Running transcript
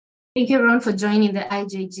Thank you, everyone, for joining the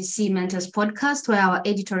IJGC Mentors podcast, where our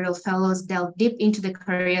editorial fellows delve deep into the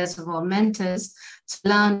careers of our mentors to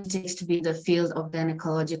learn what it takes to be in the field of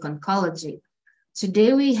gynecologic oncology.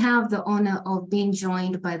 Today, we have the honor of being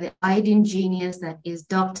joined by the leading genius that is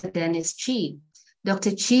Dr. Dennis Chi.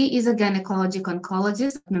 Dr. Chi is a gynecologic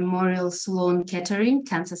oncologist at Memorial Sloan Kettering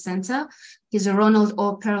Cancer Center. He's a Ronald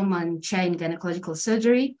O. Perelman Chair in Gynecological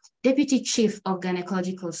Surgery, Deputy Chief of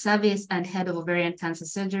Gynecological Service, and Head of Ovarian Cancer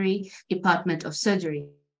Surgery, Department of Surgery.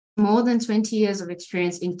 More than 20 years of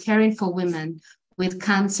experience in caring for women with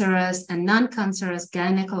cancerous and non-cancerous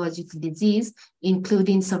gynecologic disease,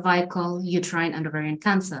 including cervical, uterine, and ovarian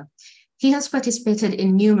cancer. He has participated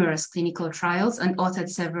in numerous clinical trials and authored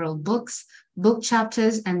several books, book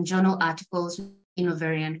chapters, and journal articles in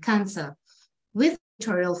ovarian cancer. With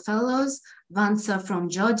editorial fellows, Vansa from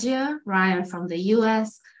Georgia, Ryan from the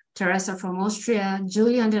US, Teresa from Austria,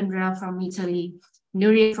 Julia and Andrea from Italy,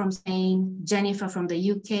 Nuria from Spain, Jennifer from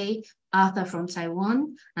the UK, Arthur from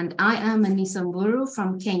Taiwan, and I am Anissa Mburu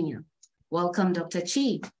from Kenya. Welcome, Dr.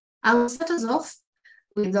 Chi. I will start us off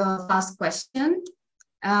with the first question.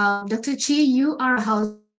 Dr. Chi, you are a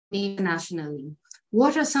household name internationally.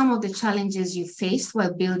 What are some of the challenges you faced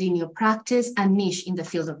while building your practice and niche in the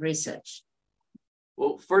field of research?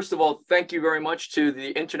 Well, first of all, thank you very much to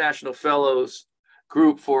the International Fellows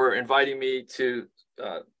group for inviting me to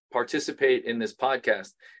participate in this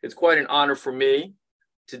podcast. It's quite an honor for me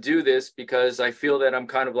to do this because I feel that I'm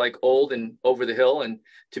kind of like old and over the hill, and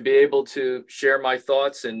to be able to share my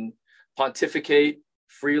thoughts and pontificate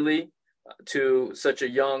freely to such a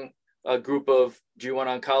young group of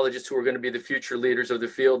G1 oncologists who are going to be the future leaders of the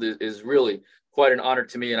field is really quite an honor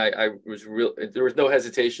to me. And there was no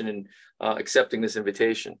hesitation in accepting this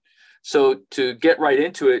invitation. So to get right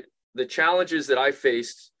into it, the challenges that I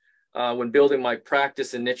faced when building my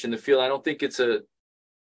practice and niche in the field, I don't think it's a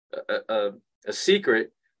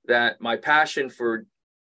secret that my passion for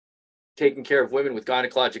taking care of women with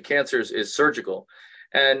gynecologic cancers is surgical.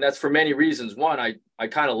 And that's for many reasons. One, I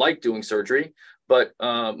kind of like doing surgery, but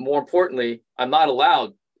more importantly, I'm not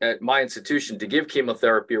allowed at my institution to give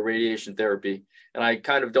chemotherapy or radiation therapy. And I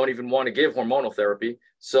kind of don't even want to give hormonal therapy.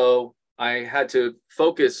 So I had to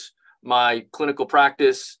focus my clinical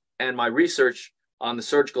practice and my research on the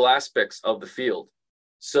surgical aspects of the field.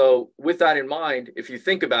 So with that in mind, if you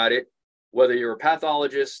think about it, whether you're a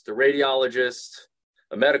pathologist, a radiologist,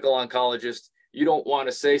 a medical oncologist, you don't want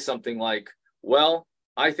to say something like, well,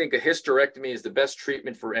 I think a hysterectomy is the best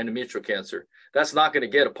treatment for endometrial cancer. That's not going to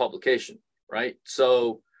get a publication, right?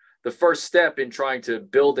 So the first step in trying to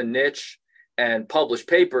build a niche and publish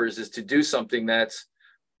papers is to do something that's,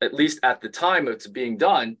 at least at the time it's being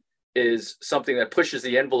done, is something that pushes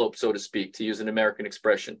the envelope, so to speak, to use an American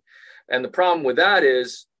expression. And the problem with that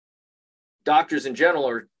is doctors in general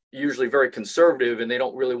are usually very conservative, and they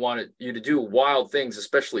don't really want you to do wild things,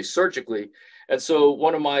 especially surgically. And so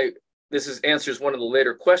answers one of the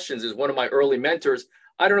later questions, is one of my early mentors.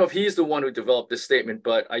 I don't know if he's the one who developed this statement,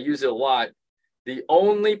 but I use it a lot. The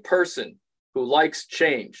only person who likes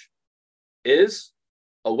change is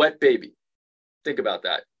a wet baby. Think about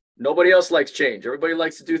that. Nobody else likes change. Everybody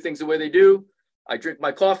likes to do things the way they do. I drink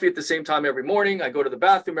my coffee at the same time every morning. I go to the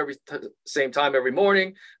bathroom same time every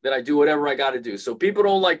morning. Then I do whatever I got to do. So people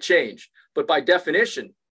don't like change. But by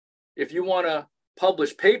definition, if you want to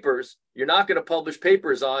publish papers, you're not going to publish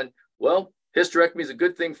papers on, well, hysterectomy is a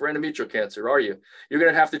good thing for endometrial cancer, are you? You're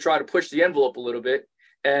going to have to try to push the envelope a little bit.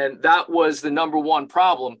 And that was the number one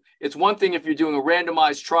problem. It's one thing if you're doing a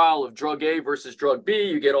randomized trial of drug A versus drug B,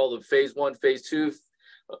 you get all the phase 1, phase 2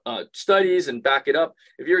 studies and back it up.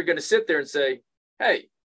 If you're going to sit there and say, hey,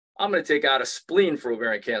 I'm going to take out a spleen for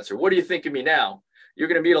ovarian cancer, what do you think of me now? You're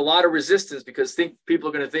going to meet a lot of resistance because people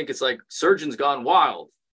are going to think it's like surgeons gone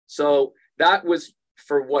wild. So that was,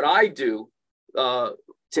 for what I do,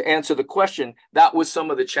 to answer the question, that was some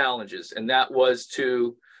of the challenges. And that was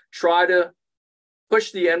to try to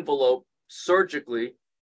push the envelope surgically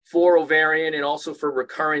for ovarian and also for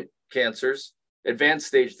recurrent cancers, advanced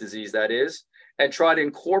stage disease, that is, and try to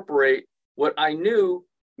incorporate what I knew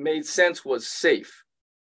made sense was safe.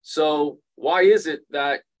 So why is it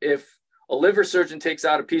that if a liver surgeon takes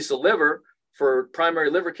out a piece of liver for primary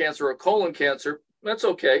liver cancer or colon cancer, that's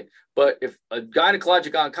okay. But if a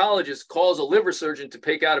gynecologic oncologist calls a liver surgeon to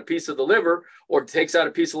take out a piece of the liver or takes out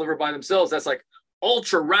a piece of liver by themselves, that's like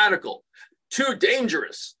ultra radical, too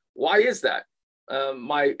dangerous. Why is that?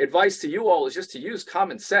 My advice to you all is just to use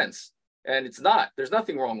common sense. And it's not. There's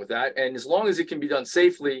nothing wrong with that. And as long as it can be done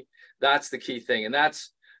safely, that's the key thing. And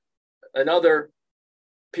that's another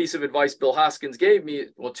piece of advice Bill Hoskins gave me.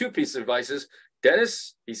 Well, two pieces of advice is,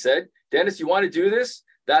 Dennis, he said, Dennis, you want to do this?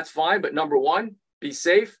 that's fine. But number one, be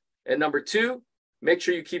safe. And number two, make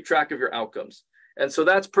sure you keep track of your outcomes. And so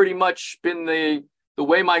that's pretty much been the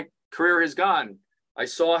way my career has gone. I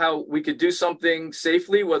saw how we could do something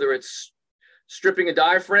safely, whether it's stripping a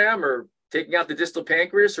diaphragm or taking out the distal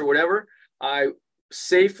pancreas or whatever. I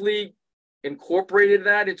safely incorporated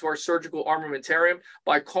that into our surgical armamentarium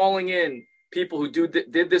by calling in people who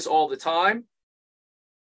did this all the time,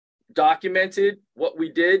 documented what we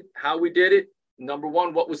did, how we did it. Number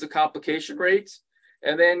one, what was the complication rates?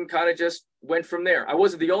 And then kind of just went from there. I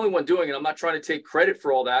wasn't the only one doing it. I'm not trying to take credit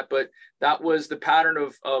for all that, but that was the pattern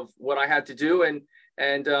of what I had to do. And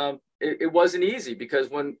it wasn't easy, because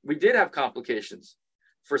when we did have complications,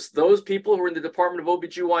 for those people who are in the Department of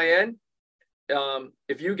OBGYN,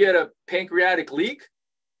 if you get a pancreatic leak,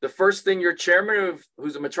 the first thing your chairman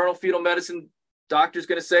who's a maternal fetal medicine doctor is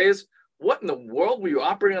going to say is, what in the world were you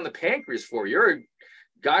operating on the pancreas for? You're a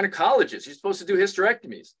gynecologist. You're supposed to do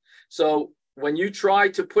hysterectomies. So when you try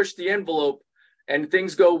to push the envelope and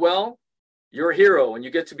things go well, you're a hero and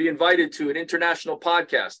you get to be invited to an international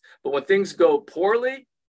podcast. But when things go poorly,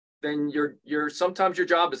 then sometimes your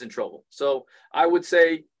job is in trouble. So I would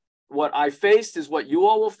say what I faced is what you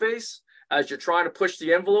all will face as you're trying to push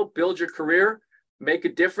the envelope, build your career, make a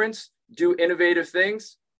difference, do innovative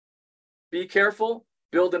things. Be careful,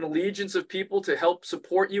 build an allegiance of people to help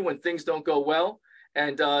support you when things don't go well.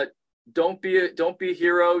 And don't be a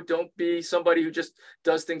hero. Don't be somebody who just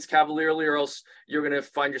does things cavalierly, or else you're going to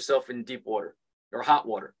find yourself in deep water or hot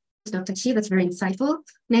water. Dr. Chi, that's very insightful.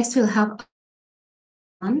 Next, we'll have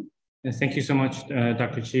Thank you so much,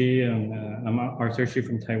 Dr. Chi. I'm Arthur Shi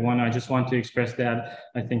from Taiwan. I just want to express that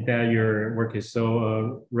I think that your work is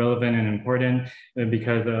so relevant and important,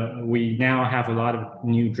 because we now have a lot of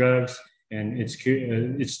new drugs, and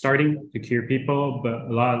it's starting to cure people, but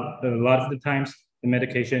a lot of the times the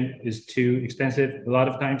medication is too expensive. A lot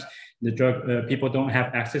of times the drug people don't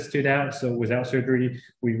have access to that. So without surgery,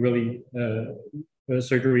 we really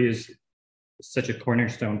surgery is such a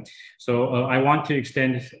cornerstone. So I want to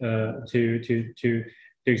extend to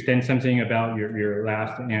extend something about your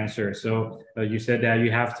last answer. So you said that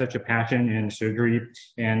you have such a passion in surgery,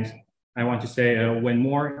 and I want to say when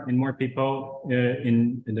more and more people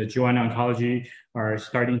in the GYN oncology are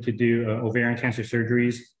starting to do ovarian cancer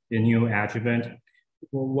surgeries in neoadjuvant,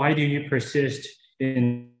 why do you persist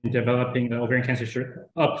in developing ovarian cancer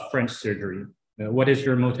upfront surgery? What is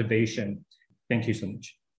your motivation? Thank you so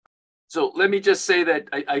much. So let me just say that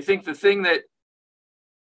I think the thing that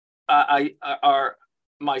are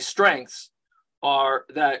my strengths are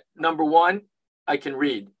that, number one, I can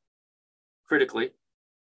read critically.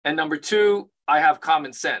 And number two, I have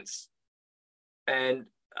common sense. And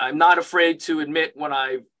I'm not afraid to admit when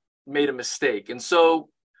I've made a mistake. And so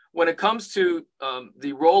when it comes to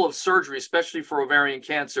the role of surgery, especially for ovarian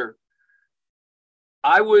cancer,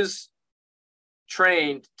 I was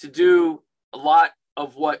trained to do a lot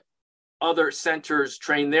of what other centers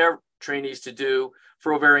train their trainees to do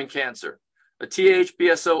for ovarian cancer. A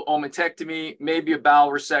THBSO omentectomy, maybe a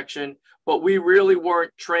bowel resection, but we really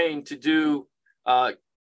weren't trained to do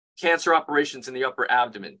cancer operations in the upper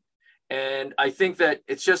abdomen. And I think that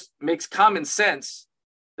it just makes common sense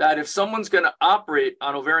that if someone's going to operate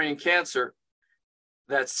on ovarian cancer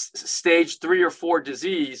that's stage 3 or 4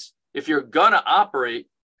 disease, if you're going to operate,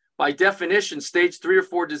 by definition, stage 3 or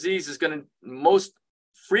 4 disease is going to most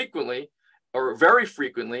frequently or very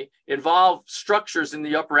frequently involve structures in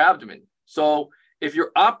the upper abdomen. So if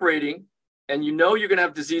you're operating and you know you're going to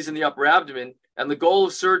have disease in the upper abdomen, and the goal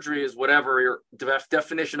of surgery is whatever your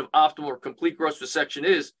definition of optimal or complete gross resection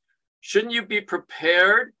is, shouldn't you be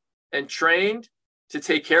prepared and trained to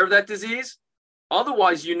take care of that disease?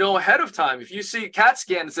 Otherwise, you know ahead of time. If you see a CAT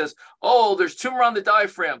scan that says, oh, there's tumor on the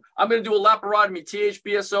diaphragm, I'm going to do a laparotomy,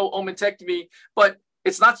 THBSO, omentectomy, but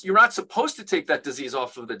you're not supposed to take that disease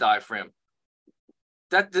off of the diaphragm.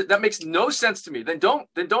 That makes no sense to me. Then don't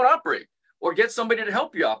operate, or get somebody to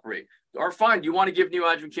help you operate. Or fine, you want to give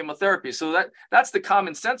neoadjuvant chemotherapy. So that's the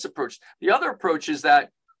common sense approach. The other approach is that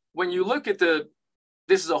when you look at this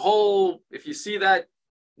is a whole, if you see that,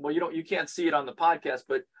 well, you can't see it on the podcast,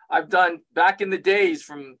 but I've done back in the days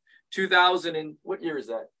from 2000 and what year is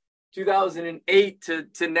that? 2008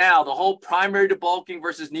 to now, the whole primary debulking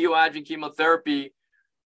versus neoadjuvant chemotherapy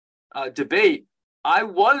debate. I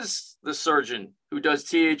was the surgeon who does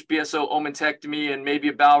THBSO omentectomy and maybe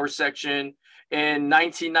a bowel resection in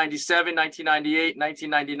 1997, 1998,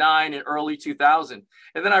 1999, and early 2000.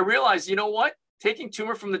 And then I realized, you know what? Taking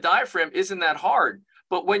tumor from the diaphragm isn't that hard.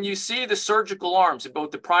 But when you see the surgical arms in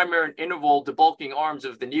both the primary and interval debulking arms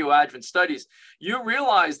of the neoadjuvant studies, you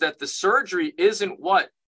realize that the surgery isn't what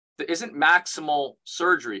isn't maximal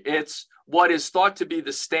surgery. It's what is thought to be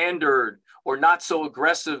the standard or not so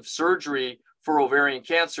aggressive surgery for ovarian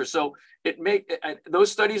cancer. So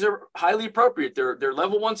those studies are highly appropriate. They're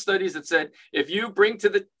level 1 studies that said, if you bring to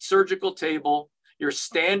the surgical table your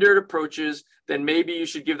standard approaches, then maybe you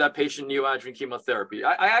should give that patient neoadjuvant chemotherapy.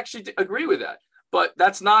 I actually agree with that, but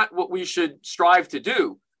that's not what we should strive to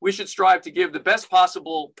do. We should strive to give the best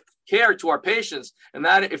possible care to our patients. And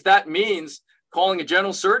that if that means calling a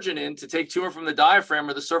general surgeon in to take tumor from the diaphragm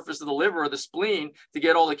or the surface of the liver or the spleen to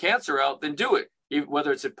get all the cancer out, then do it,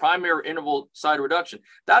 whether it's a primary or interval side reduction.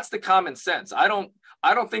 That's the common sense. I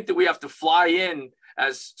don't think that we have to fly in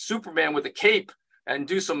as Superman with a cape and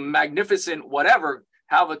do some magnificent whatever,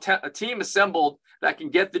 have a team assembled that can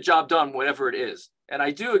get the job done, whatever it is. And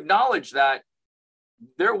I do acknowledge that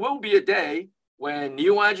there will be a day when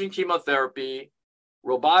neoadjuvant chemotherapy,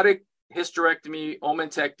 robotic hysterectomy,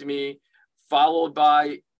 omentectomy, followed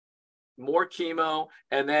by more chemo,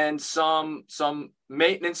 and then some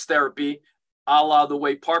maintenance therapy, a la the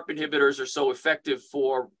way PARP inhibitors are so effective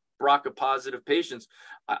for BRCA-positive patients.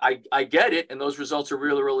 I get it, and those results are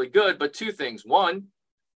really, really good. But two things. One,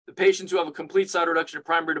 the patients who have a complete side reduction of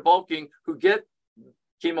primary debulking who get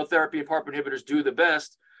chemotherapy and PARP inhibitors do the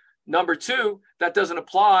best. Number two, that doesn't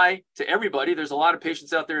apply to everybody. There's a lot of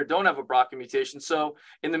patients out there that don't have a BRCA mutation. So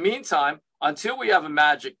in the meantime, until we have a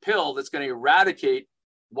magic pill that's going to eradicate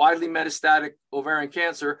widely metastatic ovarian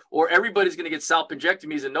cancer, or everybody's going to get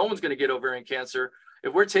salpingectomies and no one's going to get ovarian cancer,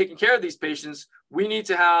 if we're taking care of these patients, we need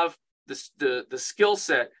to have the skill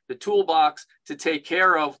set, the toolbox to take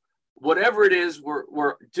care of whatever it is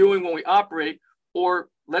we're doing when we operate, or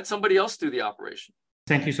let somebody else do the operation.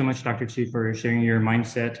 Thank you so much, Dr. Chi, for sharing your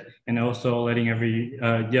mindset and also letting every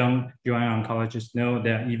young GYN oncologist know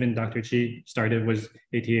that even Dr. Chi started with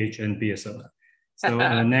ATH and BSO.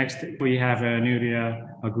 So next, we have Nuria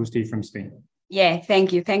Augusti from Spain. Yeah,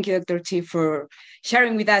 thank you. Thank you, Dr. Chi, for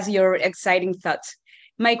sharing with us your exciting thoughts.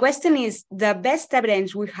 My question is, the best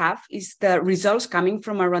evidence we have is the results coming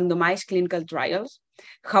from a randomized clinical trials.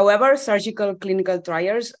 However, surgical clinical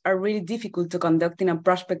trials are really difficult to conduct in a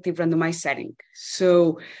prospective randomized setting.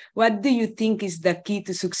 So what do you think is the key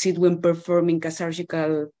to succeed when performing a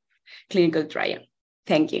surgical clinical trial?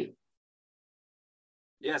 Thank you.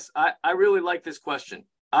 Yes, I really like this question.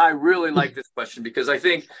 I really like this question because I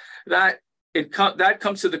think that that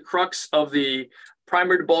comes to the crux of the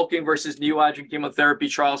primary debulking versus neoadjuvant chemotherapy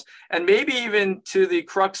trials, and maybe even to the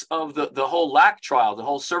crux of the whole LAC trial, the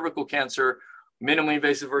whole cervical cancer minimally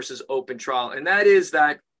invasive versus open trial. And that is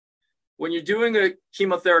that when you're doing a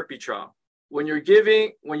chemotherapy trial, when you're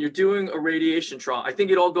doing a radiation trial, I think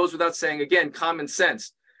it all goes without saying, again, common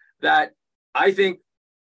sense, that I think,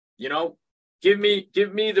 give me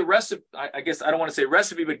the recipe. I guess I don't want to say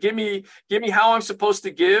recipe, but give me how I'm supposed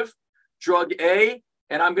to give drug A,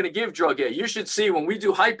 and I'm going to give drug A. You should see when we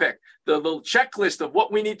do HIPEC, the little checklist of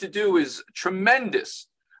what we need to do is tremendous.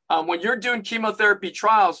 When you're doing chemotherapy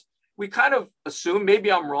trials, we kind of assume,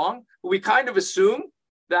 maybe I'm wrong, but we kind of assume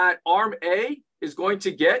that arm A is going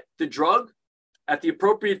to get the drug at the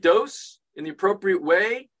appropriate dose, in the appropriate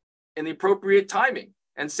way, in the appropriate timing.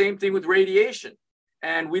 And same thing with radiation.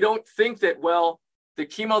 And we don't think that, well, the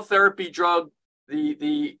chemotherapy drug,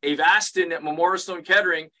 the Avastin at Memorial Sloan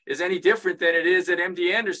Kettering is any different than it is at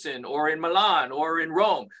MD Anderson or in Milan or in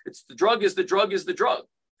Rome. It's the drug is the drug is the drug.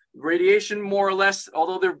 Radiation, more or less,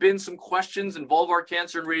 although there have been some questions in vulvar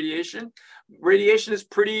cancer and radiation is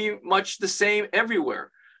pretty much the same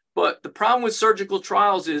everywhere. But the problem with surgical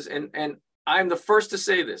trials is, and I'm the first to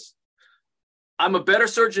say this, I'm a better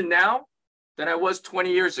surgeon now than I was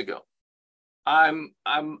 20 years ago. I'm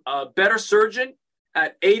a better surgeon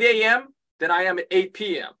at 8 a.m. than I am at 8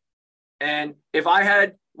 p.m. And if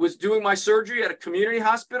I was doing my surgery at a community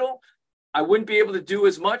hospital, I wouldn't be able to do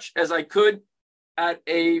as much as I could at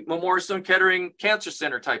a Memorial Sloan Kettering Cancer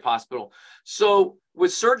Center type hospital. So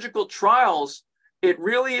with surgical trials, it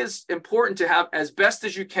really is important to have, as best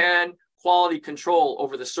as you can, quality control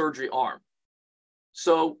over the surgery arm.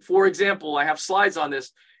 So, for example, I have slides on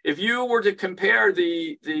this. If you were to compare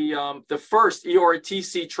the first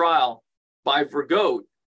EORTC trial by Vergote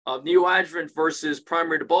of neoadjuvant versus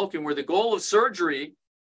primary debulking, where the goal of surgery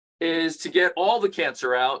is to get all the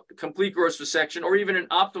cancer out, complete gross resection, or even an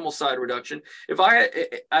optimal side reduction. If I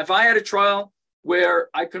had a trial where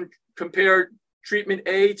I compared treatment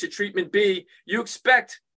A to treatment B, you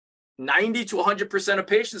expect 90 to 100% of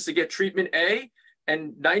patients to get treatment A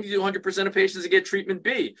and 90 to 100% of patients to get treatment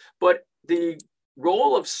B. But the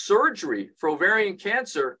role of surgery for ovarian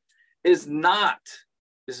cancer is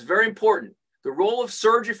very important. The role of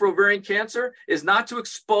surgery for ovarian cancer is not to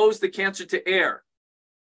expose the cancer to air.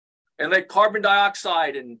 and let carbon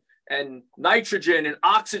dioxide and nitrogen and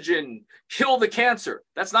oxygen kill the cancer.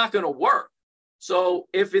 That's not going to work. So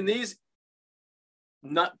if in these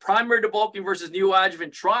primary debulking versus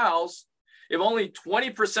neoadjuvant trials, if only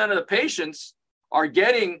 20% of the patients are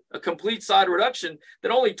getting a complete side reduction,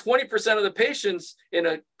 then only 20% of the patients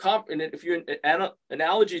if you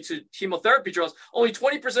analogy to chemotherapy trials, only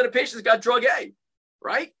 20% of patients got drug A,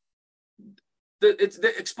 right?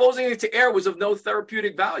 Exposing it to air was of no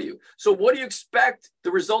therapeutic value. So what do you expect the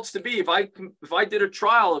results to be if I did a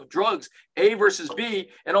trial of drugs A versus B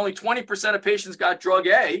and only 20% of patients got drug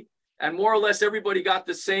A and more or less everybody got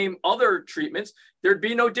the same other treatments? There'd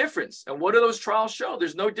be no difference. And what do those trials show?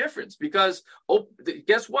 There's no difference because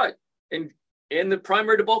guess what? In the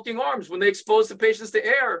primary debulking arms, when they exposed the patients to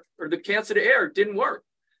air or the cancer to air, it didn't work.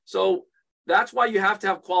 So that's why you have to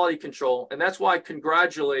have quality control. And that's why I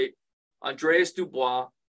congratulate Andreas Dubois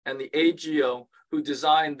and the AGO who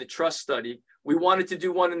designed the TRUST study. We wanted to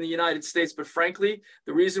do one in the United States, but frankly,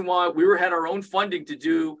 the reason why we had our own funding to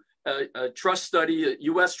do a TRUST study, a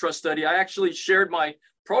US TRUST study, I actually shared my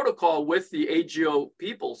protocol with the AGO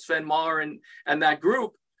people, Sven Maher and that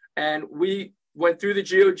group. And we went through the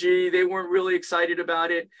GOG. They weren't really excited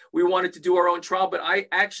about it. We wanted to do our own trial, but I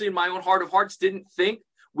actually, in my own heart of hearts, didn't think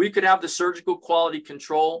we could have the surgical quality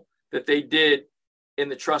control that they did in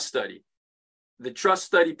the TRUST study. The TRUST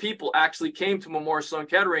study people actually came to Memorial Sloan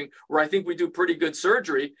Kettering, where I think we do pretty good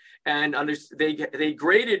surgery, and they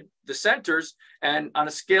graded the centers, and on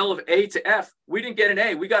a scale of A to F, we didn't get an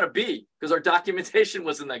A, we got a B because our documentation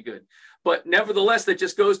wasn't that good. But nevertheless, that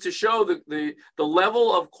just goes to show the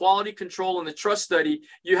level of quality control in the TRUST study.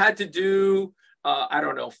 You had to do,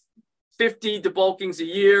 50 debulkings a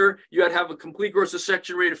year. You had to have a complete gross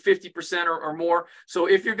resection rate of 50% or more. So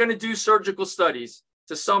if you're going to do surgical studies,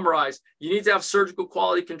 to summarize, you need to have surgical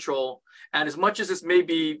quality control. And as much as this may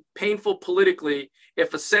be painful politically,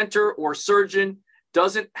 if a center or surgeon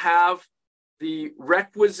doesn't have the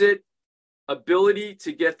requisite ability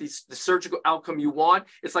to get the surgical outcome you want,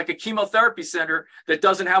 it's like a chemotherapy center that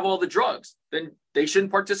doesn't have all the drugs, then they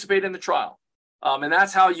shouldn't participate in the trial. And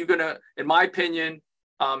that's how you're going to, in my opinion,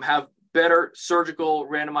 have better surgical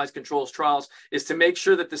randomized controls trials, is to make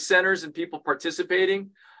sure that the centers and people participating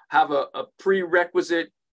have a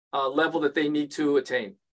prerequisite level that they need to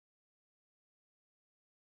attain.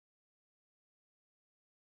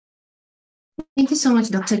 Thank you so much,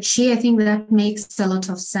 Dr. Chi. I think that makes a lot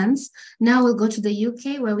of sense. Now we'll go to the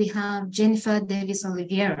UK, where we have Jennifer Davis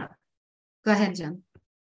Oliveira. Go ahead, Jen.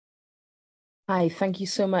 Hi, thank you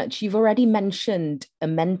so much. You've already mentioned a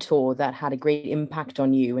mentor that had a great impact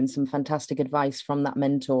on you and some fantastic advice from that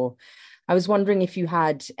mentor. I was wondering if you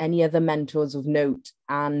had any other mentors of note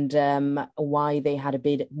and why have they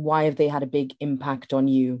had a big impact on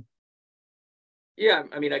you? Yeah,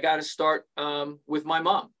 I mean, I got to start with my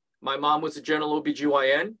mom. My mom was a general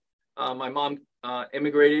OBGYN. My mom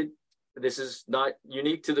immigrated. This is not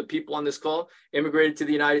unique to the people on this call. Immigrated to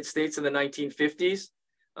the United States in the 1950s.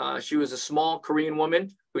 She was a small Korean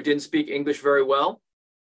woman who didn't speak English very well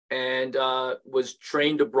and was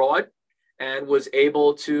trained abroad and was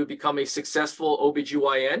able to become a successful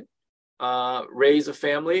OBGYN, raise a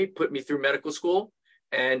family, put me through medical school,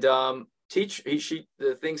 and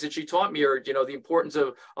the things that she taught me are, the importance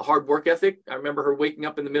of a hard work ethic. I remember her waking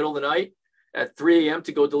up in the middle of the night at 3 a.m.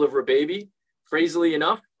 to go deliver a baby. Crazily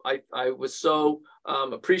enough, I was so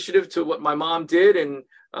appreciative to what my mom did and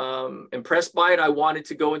impressed by it. I wanted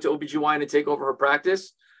to go into OBGYN and take over her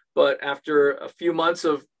practice. But after a few months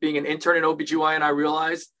of being an intern in OBGYN, I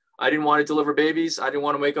realized I didn't want to deliver babies. I didn't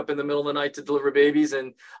want to wake up in the middle of the night to deliver babies.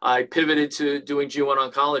 And I pivoted to doing G1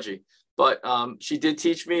 oncology. But she did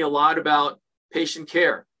teach me a lot about patient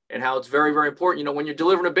care and how it's very, very important. When you're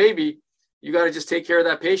delivering a baby, you got to just take care of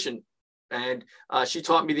that patient. And she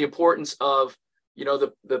taught me the importance of,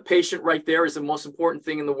 the patient right there is the most important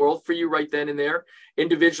thing in the world for you right then and there.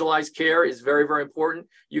 Individualized care is very, very important.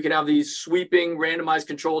 You can have these sweeping randomized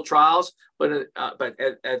controlled trials, but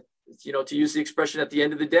to use the expression at the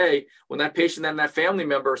end of the day, when that patient and that family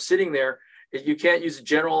member are sitting there, you can't use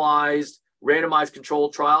generalized randomized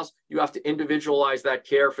controlled trials. You have to individualize that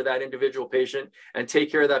care for that individual patient and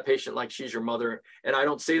take care of that patient like she's your mother. And I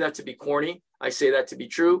don't say that to be corny. I say that to be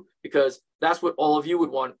true because that's what all of you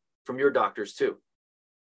would want from your doctors too.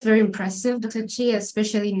 Very impressive, Dr. Chi,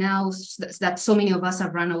 especially now that so many of us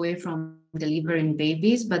have run away from delivering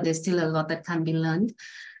babies, but there's still a lot that can be learned.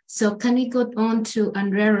 So can we go on to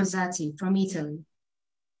Andrea Rosati from Italy?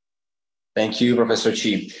 Thank you, Professor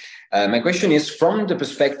Chi. My question is, from the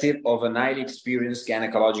perspective of an highly experienced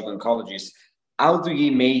gynecologic oncologist, how do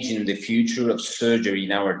you imagine the future of surgery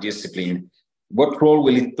in our discipline? What role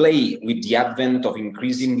will it play with the advent of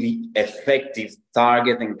increasingly effective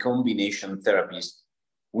target and combination therapies?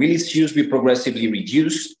 Will its use be progressively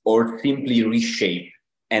reduced or simply reshaped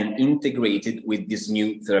and integrated with these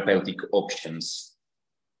new therapeutic options?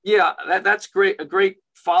 Yeah, that's great. A great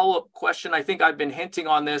follow-up question. I think I've been hinting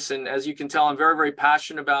on this, and as you can tell, I'm very, very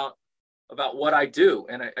passionate about what I do.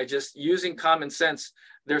 And I just, using common sense,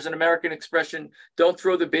 there's an American expression, don't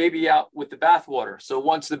throw the baby out with the bathwater. So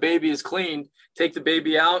once the baby is cleaned, take the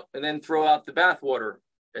baby out and then throw out the bathwater,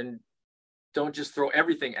 and don't just throw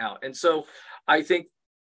everything out. And so I think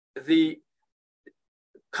the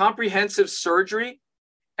comprehensive surgery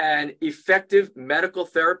and effective medical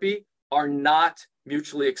therapy are not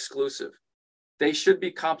mutually exclusive. They should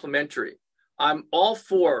be complementary. I'm all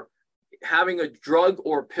for having a drug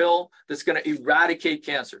or pill that's going to eradicate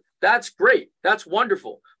cancer. That's great. That's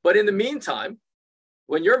wonderful. But in the meantime,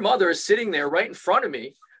 when your mother is sitting there right in front of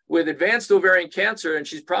me with advanced ovarian cancer and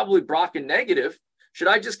she's probably BRCA negative, should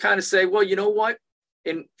I just kind of say, well, you know what?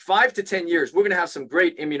 In 5 to 10 years, we're going to have some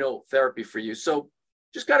great immunotherapy for you. So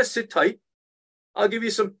just got to sit tight. I'll give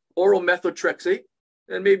you some oral methotrexate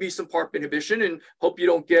and maybe some PARP inhibition and hope you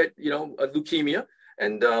don't get, a leukemia.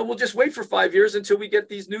 And we'll just wait for 5 years until we get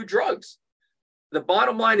these new drugs. The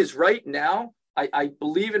bottom line is right now, I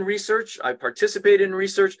believe in research. I participate in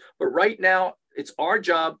research, but right now it's our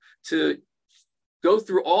job to go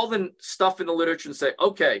through all the stuff in the literature and say,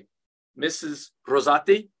 okay, Mrs.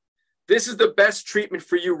 Rosati, this is the best treatment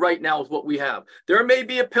for you right now with what we have. There may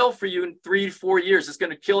be a pill for you in 3 to 4 years. It's going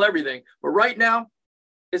to kill everything. But right now,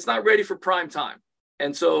 it's not ready for prime time.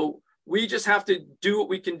 And so we just have to do what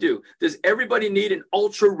we can do. Does everybody need an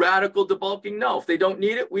ultra radical debulking? No. If they don't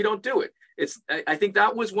need it, we don't do it. I think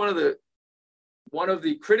that was one of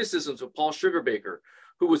the criticisms of Paul Sugarbaker,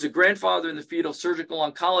 who was a grandfather in the field of surgical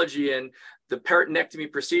oncology and the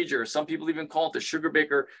peritonectomy procedure. Some people even call it the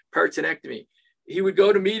Sugarbaker peritonectomy. He would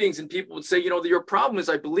go to meetings and people would say, your problem is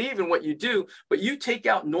I believe in what you do, but you take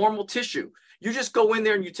out normal tissue. You just go in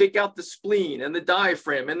there and you take out the spleen and the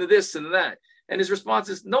diaphragm and the this and that. And his response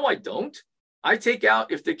is, no, I don't. I take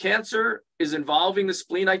out, if the cancer is involving the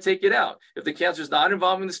spleen, I take it out. If the cancer is not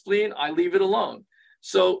involving the spleen, I leave it alone.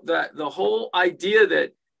 So that the whole idea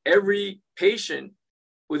that every patient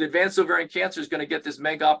with advanced ovarian cancer is going to get this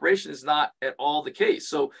mega operation is not at all the case.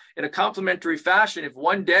 So in a complementary fashion, if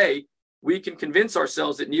one day we can convince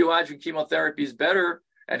ourselves that neoadjuvant chemotherapy is better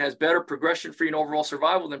and has better progression-free and overall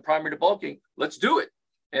survival than primary debulking, let's do it.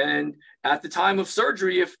 And at the time of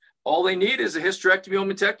surgery, if all they need is a hysterectomy or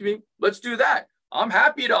mastectomy, let's do that. I'm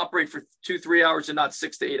happy to operate for 2-3 hours and not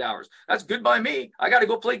 6 to 8 hours. That's good by me. I got to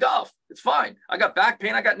go play golf. It's fine. I got back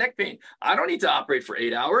pain. I got neck pain. I don't need to operate for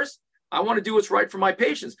 8 hours. I want to do what's right for my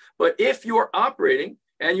patients. But if you're operating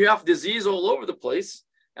and you have disease all over the place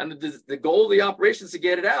and the goal of the operation is to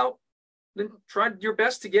get it out, then try your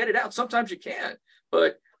best to get it out. Sometimes you can't.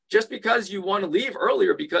 But just because you want to leave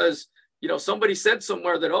earlier because somebody said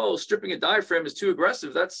somewhere that, stripping a diaphragm is too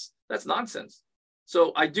aggressive, that's nonsense.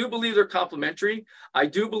 So I do believe they're complementary. I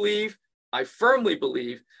firmly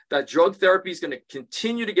believe that drug therapy is going to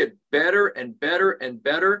continue to get better and better and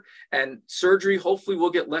better. And surgery hopefully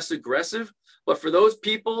will get less aggressive. But for those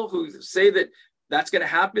people who say that that's going to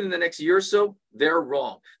happen in the next year or so, they're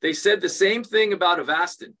wrong. They said the same thing about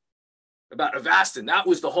Avastin. That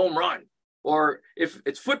was the home run. Or if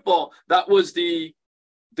it's football, that was the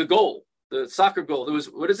goal. The soccer goal. There was,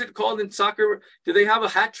 what is it called in soccer? Do they have a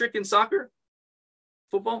hat trick in soccer?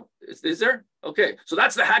 Football? Is there? Okay. So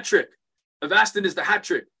that's the hat trick. Avastin is the hat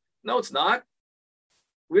trick. No, it's not.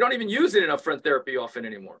 We don't even use it in upfront therapy often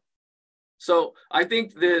anymore. So I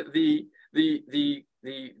think the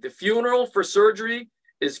funeral for surgery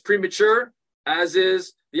is premature, as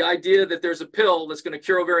is the idea that there's a pill that's going to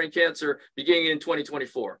cure ovarian cancer beginning in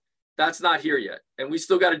 2024. That's not here yet. And we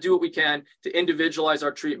still got to do what we can to individualize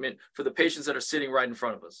our treatment for the patients that are sitting right in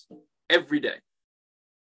front of us every day.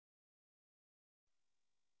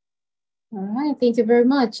 All right. Thank you very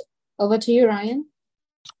much. Over to you, Ryan.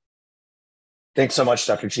 Thanks so much,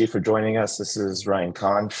 Dr. Chi, for joining us. This is Ryan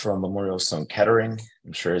Kahn from Memorial Sloan Kettering,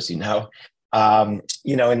 I'm sure as you know.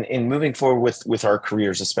 In moving forward with our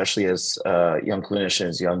careers, especially as young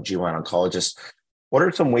clinicians, young GYN oncologists, what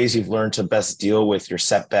are some ways you've learned to best deal with your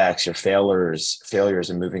setbacks, your failures,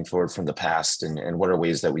 and moving forward from the past? And what are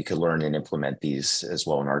ways that we could learn and implement these as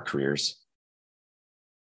well in our careers?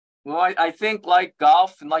 Well, I think like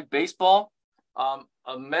golf and like baseball,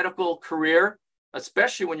 a medical career,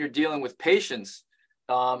 especially when you're dealing with patients,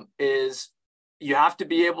 is you have to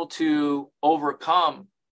be able to overcome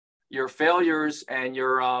your failures and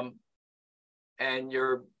your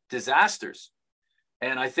disasters.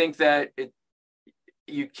 And I think that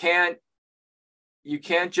you can't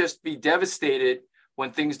just be devastated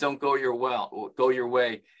when things don't go your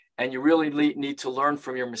way, and you really need to learn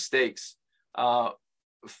from your mistakes.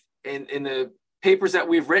 In the papers that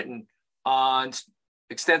we've written on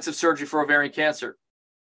extensive surgery for ovarian cancer,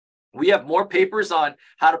 we have more papers on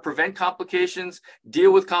how to prevent complications,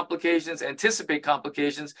 deal with complications, anticipate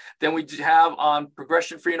complications than we have on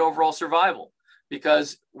progression-free and overall survival.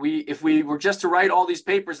 Because if we were just to write all these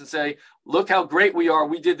papers and say, look how great we are,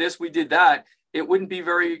 we did this, we did that, it wouldn't be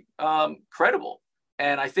very credible.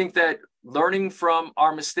 And I think that learning from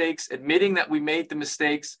our mistakes, admitting that we made the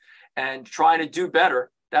mistakes and trying to do better,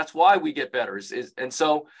 that's why we get better. And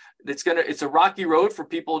so it's a rocky road for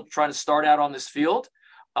people trying to start out on this field.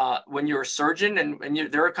 When you're a surgeon,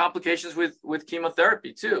 and there are complications with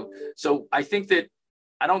chemotherapy too. So I think that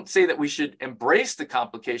I don't say that we should embrace the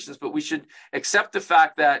complications, but we should accept the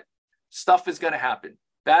fact that stuff is going to happen.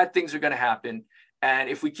 Bad things are going to happen. And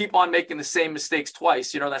if we keep on making the same mistakes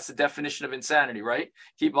twice, that's the definition of insanity, right?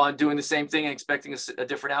 Keep on doing the same thing and expecting a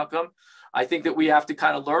different outcome. I think that we have to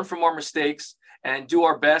kind of learn from our mistakes and do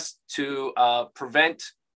our best to prevent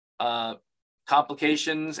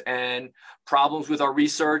complications and problems with our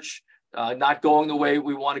research not going the way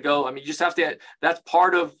we want to go. I mean, you just have to, that's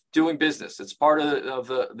part of doing business. It's part of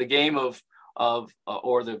the game or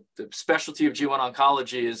the specialty of G1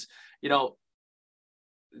 oncology is,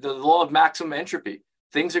 the law of maximum entropy.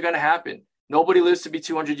 Things are going to happen. Nobody lives to be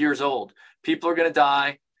 200 years old. People are going to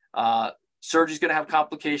die. Surgery is going to have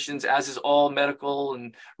complications, as is all medical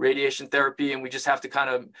and radiation therapy. And we just have to kind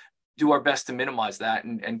of do our best to minimize that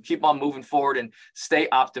and keep on moving forward and stay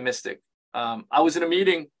optimistic. I was in a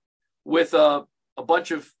meeting with a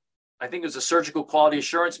bunch of, I think it was a surgical quality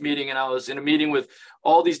assurance meeting, and I was in a meeting with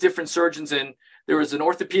all these different surgeons, and there was an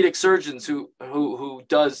orthopedic surgeon who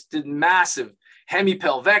did massive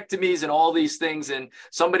hemipelvectomies and all these things, and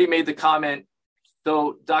somebody made the comment,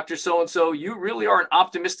 so Dr. So-and-so, you really are an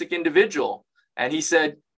optimistic individual. And he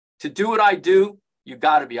said, to do what I do, you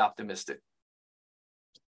got to be optimistic.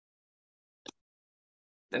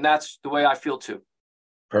 And that's the way I feel too.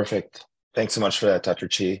 Perfect. Thanks so much for that, Dr.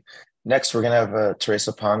 Chi. Next, we're going to have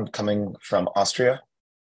Teresa Pond coming from Austria.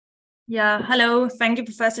 Yeah, hello. Thank you,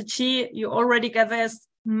 Professor Chi. You already gave us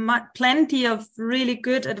plenty of really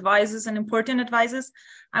good advices and important advices.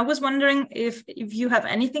 I was wondering if you have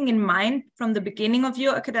anything in mind from the beginning of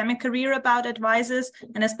your academic career about advices,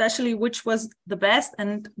 and especially which was the best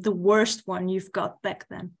and the worst one you've got back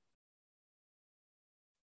then.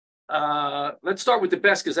 Let's start with the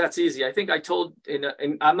best, because that's easy. I think I told,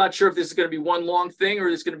 and I'm not sure if this is going to be one long thing or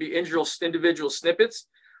it's going to be individual snippets.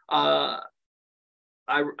 I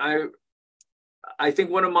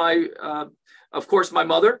think one of my, of course, my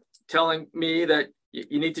mother telling me that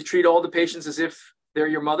you need to treat all the patients as if they're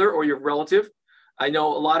your mother or your relative. I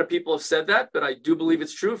know a lot of people have said that, but I do believe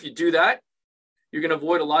it's true. If you do that, you're going to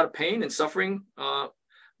avoid a lot of pain and suffering.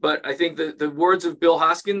 But I think the words of Bill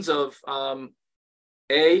Hoskins of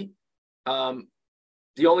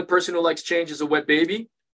the only person who likes change is a wet baby.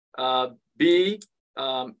 B,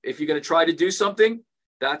 if you're going to try to do something,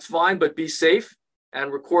 that's fine, but be safe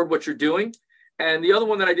and record what you're doing. And the other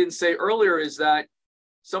one that I didn't say earlier is that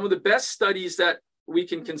some of the best studies that we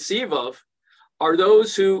can conceive of are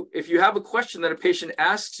those who, if you have a question that a patient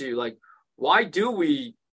asks you, like, why do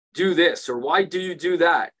we do this? Or why do you do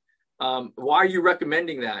that? Why are you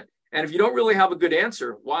recommending that? And if you don't really have a good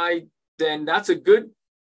answer, why, then that's a good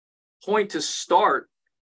point to start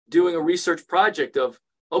doing a research project of,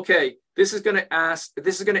 okay, this is going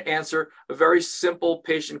to answer a very simple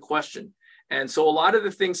patient question. And so a lot of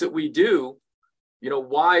the things that we do,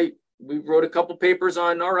 why we wrote a couple papers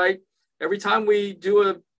on, all right, every time we do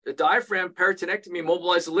a diaphragm peritonectomy,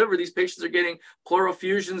 mobilize the liver, these patients are getting pleural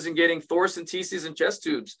effusions and getting thoracenteses and chest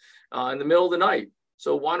tubes in the middle of the night.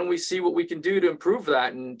 So why don't we see what we can do to improve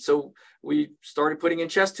that? And so we started putting in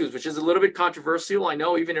chest tubes, which is a little bit controversial, I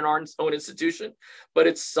know, even in our own institution, but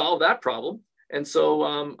it's solved that problem. And so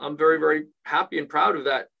I'm very, very happy and proud of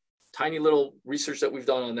that tiny little research that we've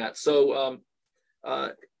done on that. So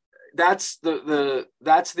that's the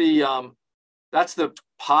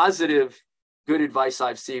positive, good advice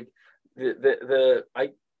I've seen. The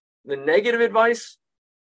negative advice,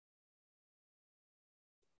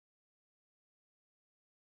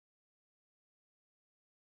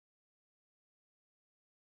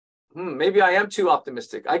 maybe I am too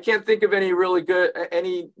optimistic. I can't think of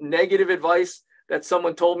any negative advice that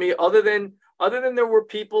someone told me, other than there were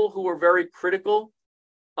people who were very critical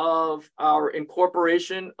of our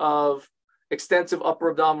incorporation of extensive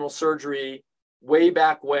upper abdominal surgery way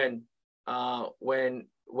back when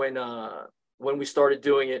we started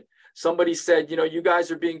doing it. somebody said, you know, you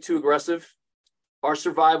guys are being too aggressive. Our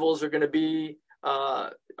survivals are going to be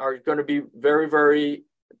very, very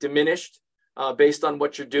diminished based on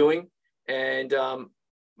what you're doing. And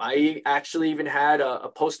I actually even had a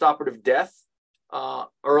post-operative death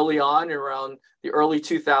early on, around the early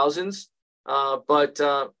 2000s, but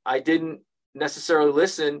I didn't necessarily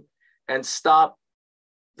listen and stop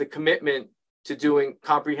the commitment to doing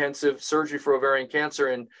comprehensive surgery for ovarian cancer.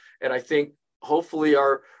 And I think hopefully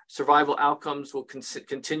our survival outcomes will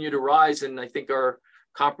continue to rise, and I think are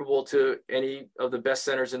comparable to any of the best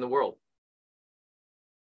centers in the world.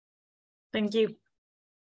 Thank you.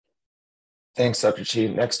 Thanks, Dr. Chi.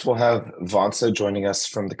 Next, we'll have Vansa joining us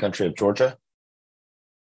from the country of Georgia.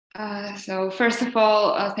 So first of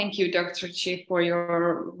all, thank you, Dr. Chi, for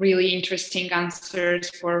your really interesting answers,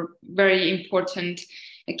 for very important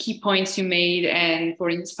key points you made, and for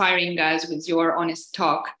inspiring us with your honest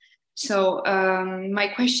talk. So my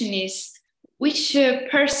question is, which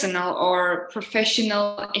personal or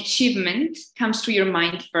professional achievement comes to your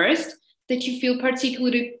mind first that you feel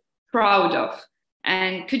particularly proud of?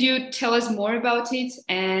 And could you tell us more about it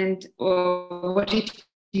and what it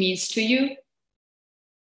means to you?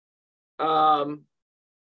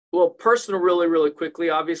 Well, personal, really, really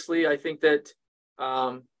quickly. Obviously, I think that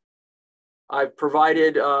I've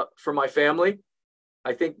provided for my family.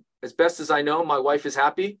 I think as best as I know, my wife is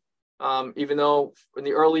happy. Even though in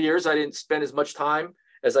the early years, I didn't spend as much time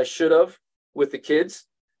as I should have with the kids.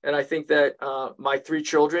 And I think that my three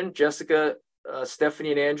children, Jessica,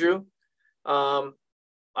 Stephanie, and Andrew, I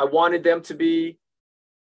wanted them to be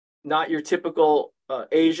not your typical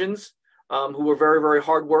Asians who were very, very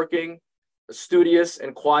hardworking, studious,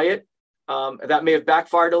 and quiet. That may have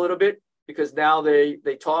backfired a little bit because now they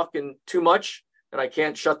talk and too much, and I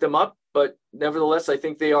can't shut them up. But nevertheless, I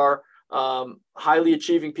think they are highly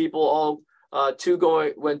achieving people. All the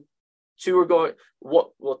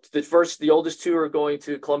oldest two are going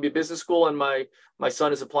to Columbia Business School, and my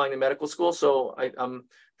son is applying to medical school. So I'm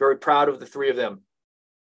very proud of the three of them.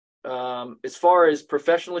 As far as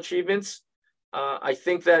professional achievements, I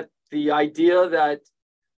think that the idea that,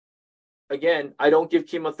 again, I don't give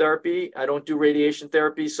chemotherapy, I don't do radiation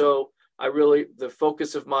therapy, so the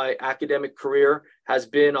focus of my academic career has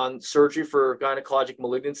been on surgery for gynecologic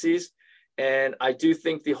malignancies. And I do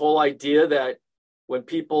think the whole idea that when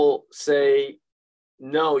people say,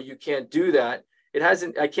 no, you can't do that,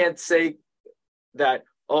 I can't say that,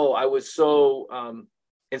 oh, I was so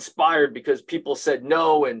inspired because people said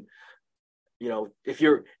no. And, you know, if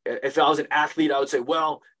I was an athlete, I would say,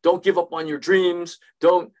 well, don't give up on your dreams.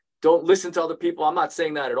 Don't listen to other people. I'm not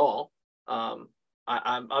saying that at all.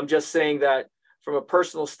 I'm just saying that from a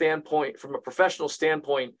personal standpoint, from a professional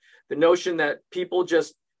standpoint, the notion that people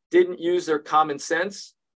just didn't use their common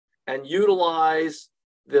sense and utilize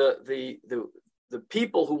the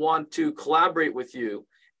people who want to collaborate with you,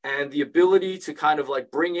 and the ability to kind of like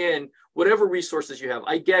bring in whatever resources you have.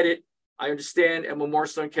 I get it. I understand at Memorial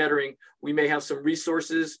Sloan Kettering, we may have some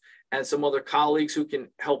resources and some other colleagues who can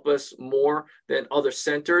help us more than other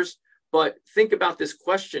centers. But think about this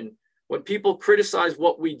question. When people criticize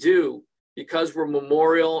what we do because we're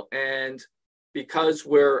Memorial and because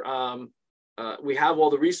we have all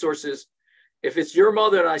the resources, if it's your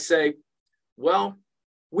mother and I say, well,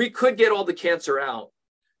 we could get all the cancer out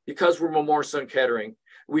because we're Memorial Sloan Kettering.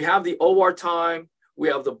 We have the OR time, we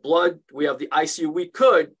have the blood, we have the ICU, we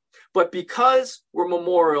could, but because we're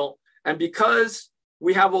Memorial and because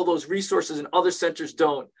we have all those resources and other centers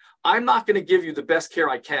don't, I'm not going to give you the best care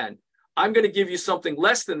I can. I'm going to give you something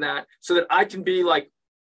less than that so that I can be like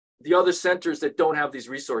the other centers that don't have these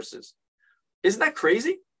resources. Isn't that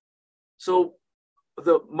crazy? So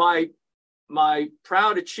my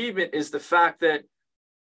proud achievement is the fact that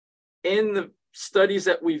in the studies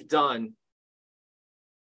that we've done,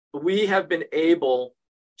 we have been able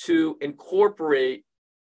to incorporate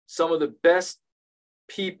some of the best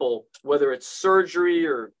people, whether it's surgery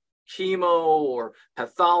or chemo or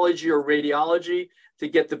pathology or radiology, to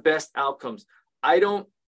get the best outcomes.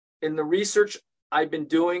 In the research I've been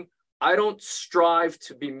doing, I don't strive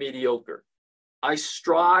to be mediocre. I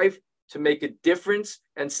strive to make a difference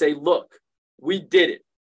and say, look, we did it.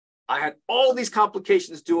 I had all these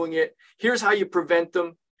complications doing it. Here's how you prevent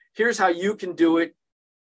them. Here's how you can do it.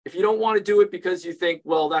 If you don't want to do it because you think,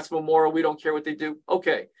 well, that's Memorial, we don't care what they do,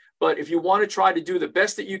 okay. But if you want to try to do the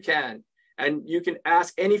best that you can, and you can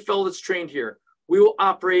ask any fellow that's trained here, we will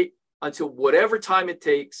operate until whatever time it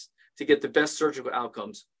takes to get the best surgical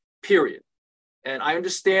outcomes, period. And I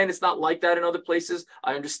understand it's not like that in other places.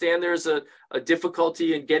 I understand there's a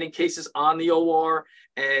difficulty in getting cases on the OR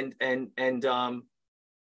and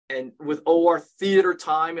and with OR theater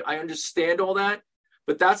time. I understand all that,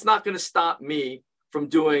 but that's not going to stop me from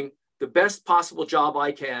doing the best possible job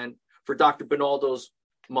I can for Dr. Bonaldo's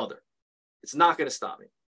mother. It's not going to stop me.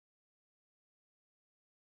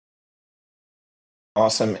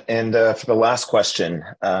 Awesome. And for the last question,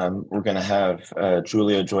 we're going to have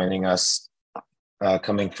Giulia joining us,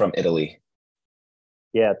 coming from Italy.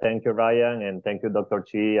 Yeah, thank you, Ryan, and thank you, Dr.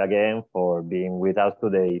 Chi, again, for being with us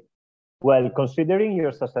today. Well, considering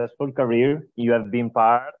your successful career, you have been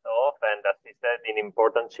part of and assisted in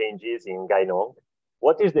important changes in gyno.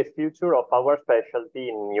 What is the future of our specialty,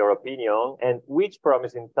 in your opinion, and which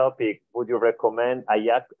promising topic would you recommend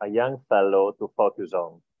a young fellow to focus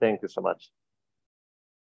on? Thank you so much.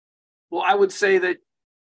 Well, I would say that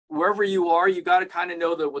wherever you are, you got to kind of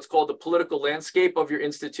know what's called the political landscape of your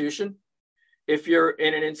institution. If you're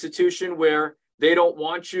in an institution where they don't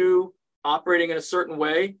want you operating in a certain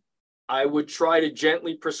way, I would try to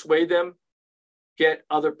gently persuade them, get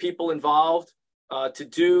other people involved to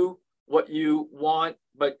do what you want,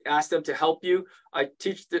 but ask them to help you. I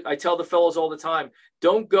tell the fellows all the time,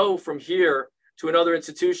 don't go from here to another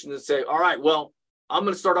institution and say, all right, well, I'm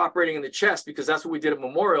going to start operating in the chest because that's what we did at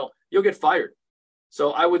Memorial. You'll get fired.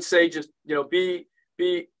 So I would say just,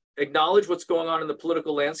 acknowledge what's going on in the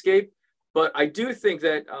political landscape. But I do think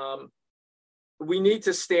that we need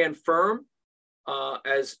to stand firm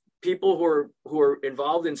as people who are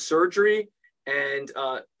involved in surgery and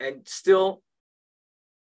still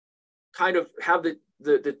kind of have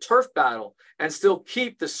the turf battle and still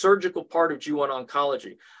keep the surgical part of G1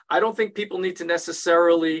 oncology. I don't think people need to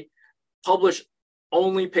necessarily publish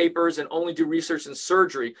only papers and only do research in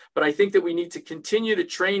surgery, but I think that we need to continue to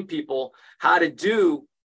train people how to do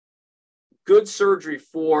good surgery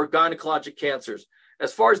for gynecologic cancers.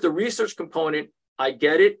 As far as the research component, I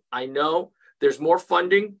get it. I know there's more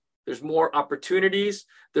funding, there's more opportunities,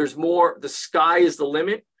 there's more, the sky is the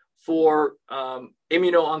limit for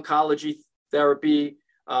immuno-oncology therapy,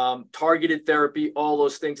 targeted therapy, all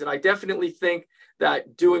those things. And I definitely think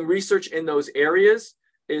that doing research in those areas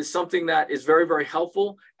is something that is very, very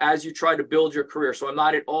helpful as you try to build your career. So I'm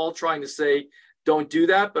not at all trying to say, don't do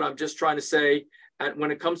that, but I'm just trying to say,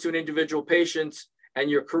 when it comes to an individual patient and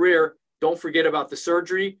your career, don't forget about the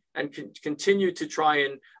surgery and continue to try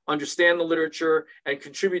and understand the literature and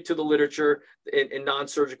contribute to the literature in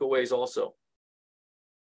non-surgical ways also.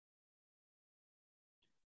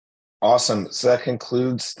 Awesome. So that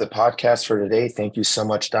concludes the podcast for today. Thank you so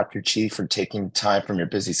much, Dr. Chi, for taking time from your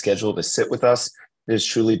busy schedule to sit with us. It has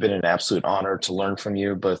truly been an absolute honor to learn from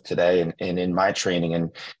you both today and in my training.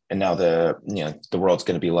 And now the world's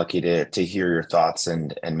going to be lucky to hear your thoughts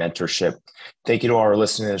and mentorship. Thank you to our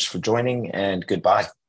listeners for joining, and goodbye.